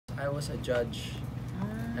I was a judge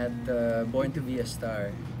at Born to Be a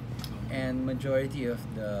Star, and majority of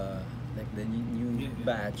the new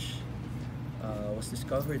batch was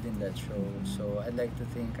discovered in that show. So I'd like to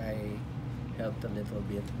think I helped a little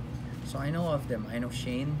bit. So I know of them. I know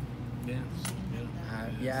Shane. Yeah.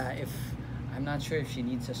 Yeah, if I'm not sure if she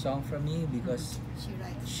needs a song from me because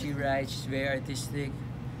she writes. She's very artistic.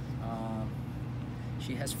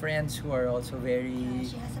 She has friends who are also very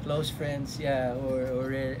close friends. Yeah, or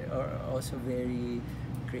also very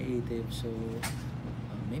creative. So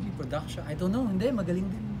maybe production. I don't know. Hindi, magaling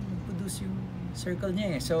din produce yung circle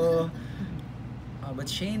niya eh. So, but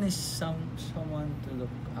Shane is someone to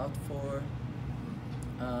look out for.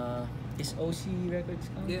 Is OC Records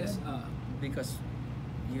counted? Yes. Because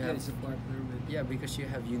you have it's a partner with. yeah, because you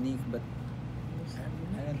have Unique, but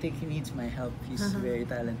I don't think he needs my help. He's very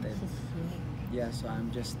talented. Yeah, so I'm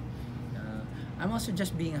also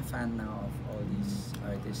just being a fan now of all these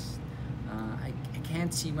artists. I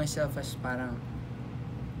can't see myself as parang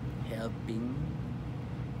helping,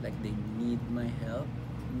 like they need my help.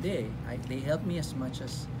 They help me as much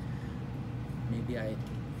as maybe I'd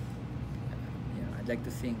like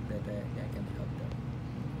to think that I can help them.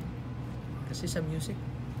 Kasi sa music,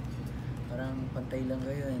 parang pantay lang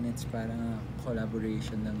kayo and it's parang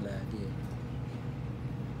collaboration lang lagi.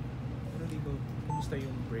 Pero Rico, kumusta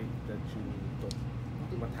yung break that you took?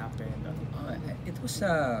 What happened? It was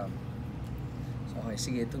okay,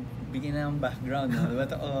 sige, ito bigyan na ng background, no? Diba?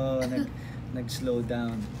 Nag-slow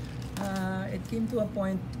down. It came to a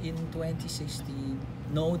point in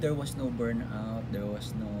 2016. No, there was no burnout, there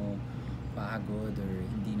was no pagod or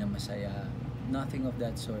hindi na masaya. Nothing of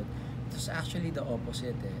that sort. It was actually the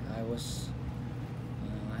opposite. I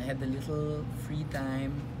had a little free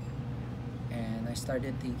time and I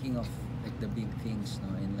started thinking of like the big things,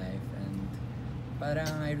 no, in life, and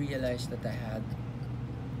parang I realized that I had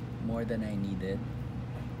more than I needed.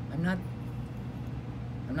 I'm not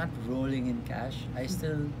rolling in cash. I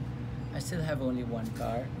still have only one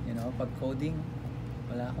car, you know. Pag coding,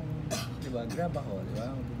 wala akong, di ba, grab ako, di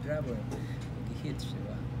ba? Grab or hits, di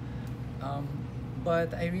ba?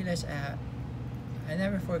 But I realized I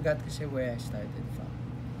never forgot kasi where I started from.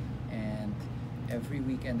 And every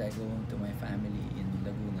weekend I go home to my family in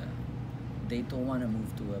Laguna. They don't want to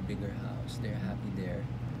move to a bigger house. They're happy there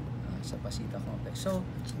sa Pasita Complex. So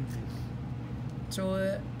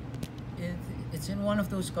it's in one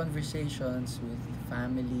of those conversations with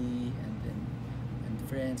family and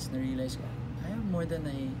friends na realize ko, I have more than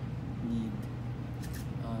I need,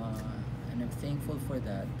 and I'm thankful for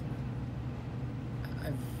that.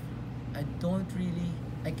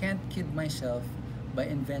 I can't kid myself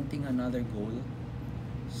by inventing another goal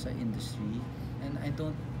sa industry, and I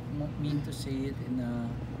don't mean to say it in an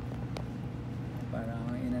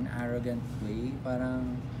arrogant way.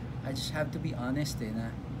 Parang I just have to be honest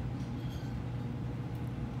na,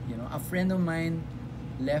 you know, a friend of mine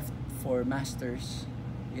left for masters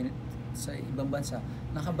sa ibang bansa,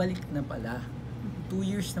 nakabalik na pala. 2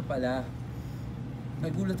 years na pala.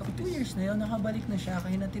 Nagulat ako, 2 years na yun, nakabalik na siya,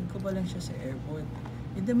 kahinatid ko pa lang siya sa airport.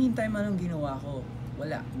 In the meantime, anong ginawa ko?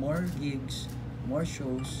 Wala. More gigs, more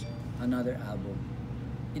shows, another album.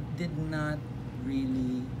 It did not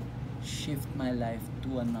really shift my life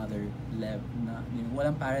to another level.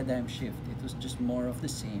 Walang paradigm shift. It was just more of the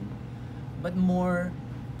same, but more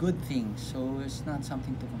good things. So it's not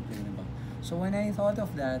something to complain about. So when I thought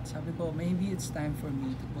of that, sabi ko, maybe it's time for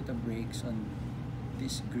me to put a brakes on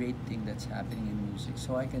this great thing that's happening in music,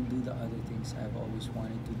 so I can do the other things I've always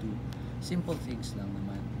wanted to do. Simple things lang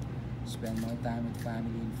naman. Spend more time with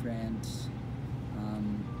family and friends.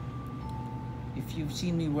 If you've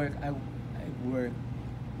seen me work, I work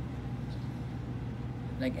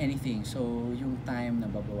like anything. So yung time na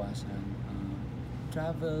babawasan.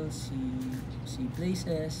 Travel, see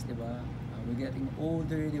places, di ba? We're getting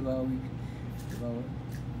older, di ba?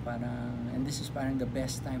 And this is parang the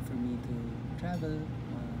best time for me to travel.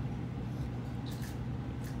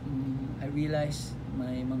 I realized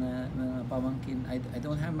my mga pamangkin, I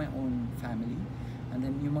don't have my own family, and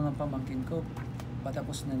then yung mga pamangkin ko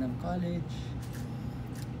patapos na ng college.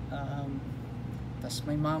 Tas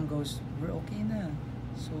my mom goes, we're okay na,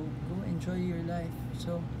 so go enjoy your life.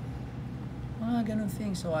 So mga ganun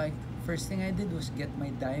things. So first thing I did was get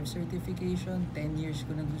my dive certification. 10 years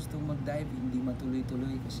ko na gusto mag-dive, hindi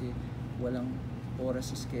matuloy-tuloy kasi walang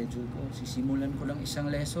oras sa schedule ko. Sisimulan ko lang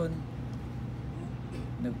isang lesson,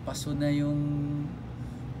 nagpaso na yung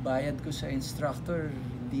bayad ko sa instructor,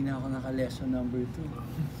 hindi na ako naka-lesson number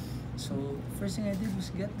 2. So first thing I did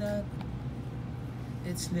was get that.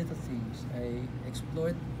 It's little things. I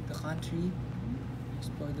explored the country,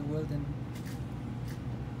 explored the world, and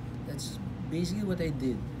that's basically what I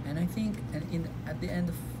did. And I think at the end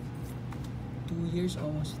of 2 years,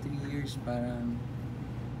 almost 3 years, parang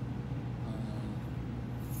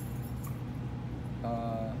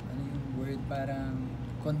ano yung word, parang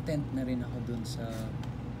content na rin ako dun sa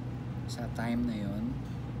time na yon.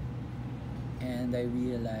 And I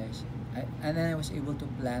realized, and then I was able to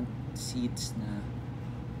plant seeds na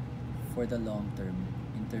for the long term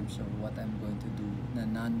in terms of what I'm going to do na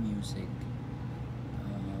non-music,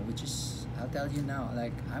 which is, I'll tell you now,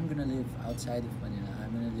 like, I'm gonna live outside of Manila.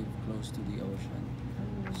 I'm gonna live close to the ocean.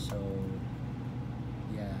 So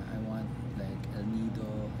yeah, I want like El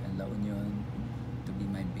Nido and La Union to be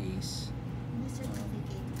my base. May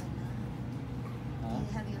certificate ka na. Do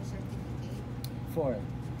you have your certificate? For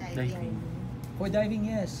Diving. For diving,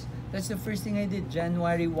 yes. That's the first thing I did.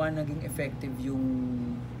 January 1 naging effective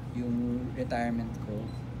yung retirement ko.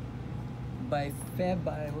 By Feb,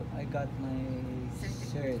 I got my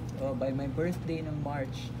cert. Oh, by my birthday ng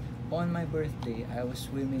March, on my birthday, I was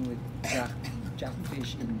swimming with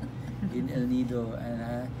jackfish in El Nido.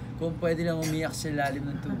 And kung pwede lang umiyak sa lalim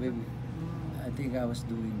ng tubig, I think I was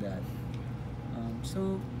doing that.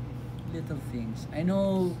 So, little things. I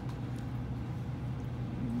know,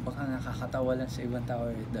 baka nakakatawa lang sa ibang tao,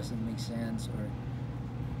 or it doesn't make sense, or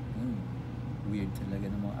weird talaga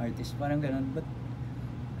ng mga artists, parang ganun. But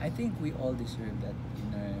I think we all deserve that in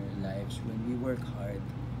our lives when we work hard.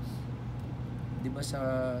 Di ba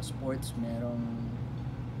sa sports merong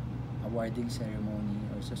awarding ceremony,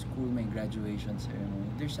 or sa school may graduation ceremony,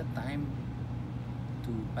 there's a time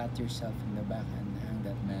to pat yourself in the back and hang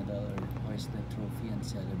that medal or hoist the trophy and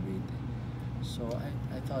celebrate it. So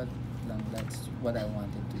I thought lang that's what I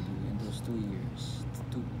wanted to do in those 2 years,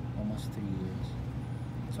 almost 3 years.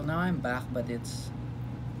 So now I'm back, but it's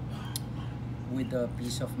with a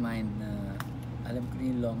peace of mind na alam ko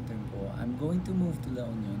yung long term ko. I'm going to move to La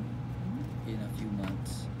Union in a few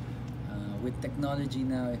months. With technology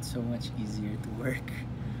now, it's so much easier to work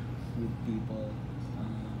with people,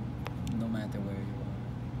 no matter where you are.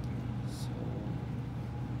 So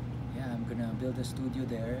yeah, I'm gonna build a studio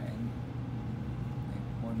there and like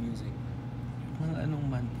more music. Mga anong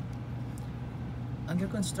month? Under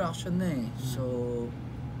construction na eh. So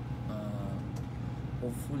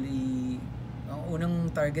hopefully ang unang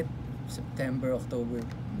target September, October,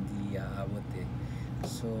 hindi aabot eh.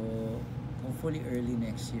 So hopefully early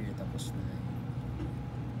next year tapos na yung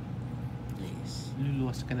place.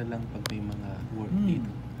 Luluwas ka na lang pag may mga work dito.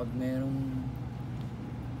 Pag may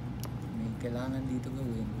kailangan dito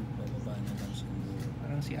gawin, bababa na lang siguro.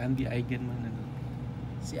 Parang si Andy Eigenman na doon.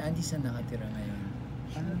 Si Andy saan nakatira ngayon?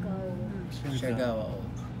 Siargao.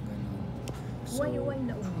 Ganun. So, Why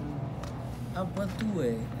La Union? Well, two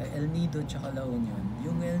eh. El Nido tsaka La Union.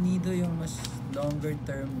 Yung El Nido yung mas longer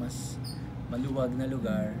term, mas maluwag na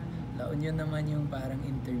lugar. La Union naman yung parang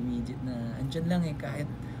intermediate na andyan lang eh, kahit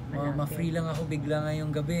ma-free lang ako bigla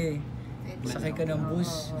ngayong gabi. Sakay ka ng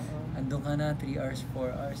bus, andun ka na 3 hours,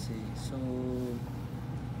 4 hours eh.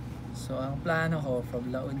 So ang plano ko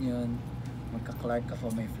from La Union, magka-Clark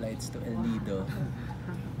ako, may flights to El Nido.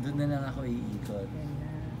 Doon na lang ako iikot.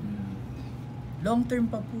 Long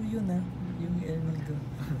term pa po yun yung El Nido.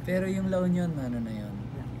 Pero yung La Union, ano na yun,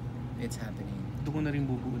 it's happening. Doon ko na rin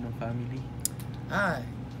bubuo ng family.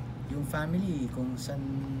 Yung family, kung saan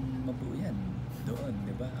mabuo yan, doon,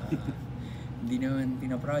 di ba? Hindi naman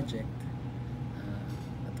pina-project.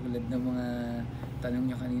 Katulad ng mga tanong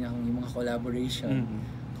nyo kanina kung yung mga collaboration,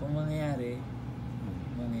 kung mangyayari,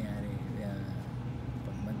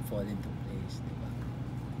 pag mag-fall into place, di ba?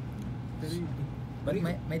 But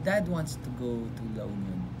my dad wants to go to La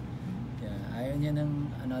Union. Yeah, ayaw niya ng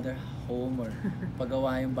another home or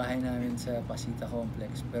pagawa yung bahay namin sa Pasita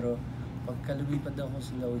Complex. Pero pagka lumipat daw ako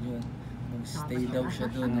sa La Union, mag-stay daw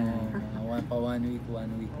siya doon. Mga pa 1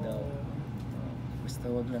 week daw. Basta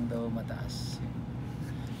wag lang daw mataas.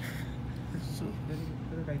 So,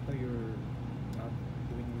 pero right now you're not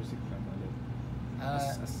doing music na ulit?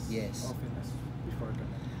 As Yes. often as before ka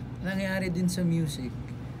na? Nangyari din sa music,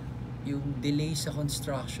 yung delay sa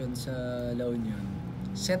construction sa La Union.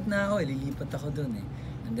 Set na ako, lilipat ako dun eh.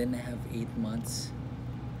 And then I have 8 months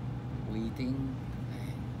waiting.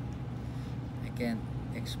 I can't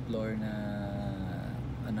explore na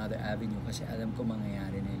another avenue kasi alam ko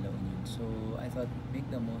mangyayari na yung La Union. So I thought, make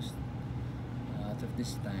the most out of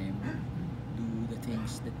this time. Do the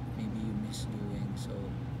things that maybe you miss doing. So,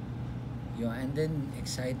 and then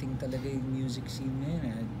exciting talaga yung music scene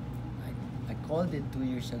ngayon. I called it 2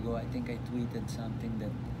 years ago. I think I tweeted something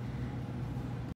that